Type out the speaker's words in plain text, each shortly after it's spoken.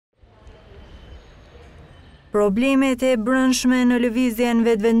Problemet e brendshme në lëvizjen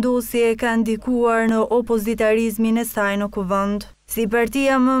vetëvendosje kanë ndikuar në opozitarizmin e saj në kuvend. Si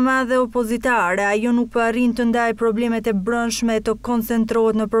partia më e madhe opozitare, ajo nuk po arrin të ndajë problemet e brendshme e të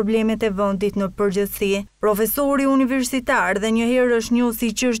koncentrohet në problemet e vendit në përgjithësi. Profesori universitar dhe njëherë njohësi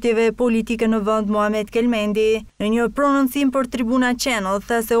çështjeve politike në vend Muhamet Kelmendi, në një prononcim për Tribuna Channel,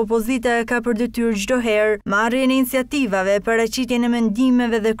 tha se opozita ka për detyrë çdo herë marrjen e iniciativave, paraqitjen e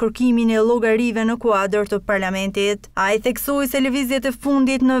mendimeve dhe kërkimin e llogarive në kuadër të parlamentit. Ai theksoi se lëvizjet e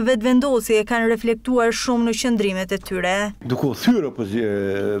fundit në vetëvendosje kanë reflektuar shumë në qëndrimet e tyre.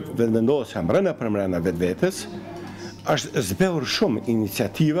 Vetëvendosja brenda vetvetes, është zbehur shumë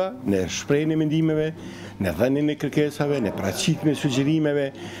iniciativa në shprehjen e mendimeve, në dhënien e kërkesave, në paraqitjen e sugjerimeve,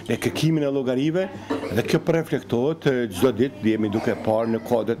 në kërkimin e llogarive, dhe kjo reflektohet çdo ditë jemi duke parë në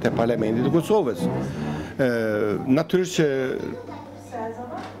kodrat e Parlamentit të Kosovës. Natyrisht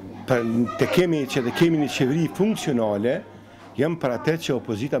që kemi një qeveri funksionale, jam për atë që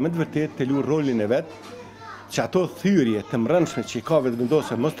opozita me të vërtetë të luajë rolin e vet, që ato thyrje të mbrëmshme që i ka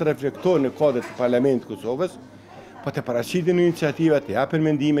vetëvendosja mos të reflektojnë në kodrat e Parlamentit të Kosovës, po të paraqitin iniciativa, të japin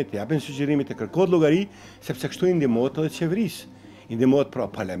mendime, të japin sugjerime, të kërkohet llogari, sepse kështu i ndihmohet edhe qeverisë. I ndihmohet pra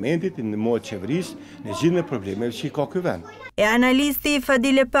Parlamentit, i ndihmohet qeverisë në zgjidhjen e problemeve që i ka ky vend. E analisti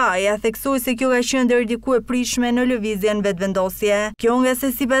Fadile Paja theksoi se kjo ka qenë deri diku e pritshme në lëvizjen vetëvendosje. Kjo nga se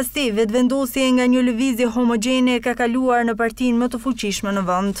sipas tij vetëvendosja nga një lëvizje homogjene ka kaluar në partinë më të fuqishme në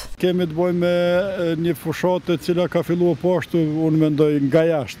vend. Kemi të bëjmë me një fushatë e cila ka filluar poshtë, unë mendoj nga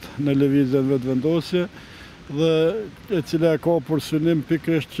jashtë në lëvizjen vetëvendosje, dhe e cila ka për synim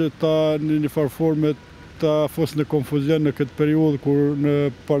pikërisht që ta në një farë forme ta fos në konfuzion në këtë periudhë kur në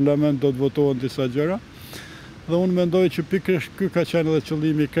parlament do të votohen disa gjëra. Dhe unë mendoj që pikërisht ky ka qenë edhe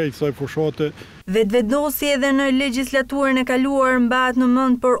qëllimi i krejt kësaj fushate. Vetëvendosja edhe në legjislaturën e kaluar mbahet në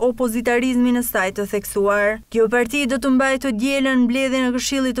mend për opozitarizmin e saj të theksuar. Kjo parti do të mbajë të dielën mbledhjen e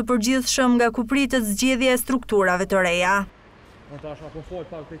Këshillit të Përgjithshëm nga ku pritet zgjedhja e strukturave të reja.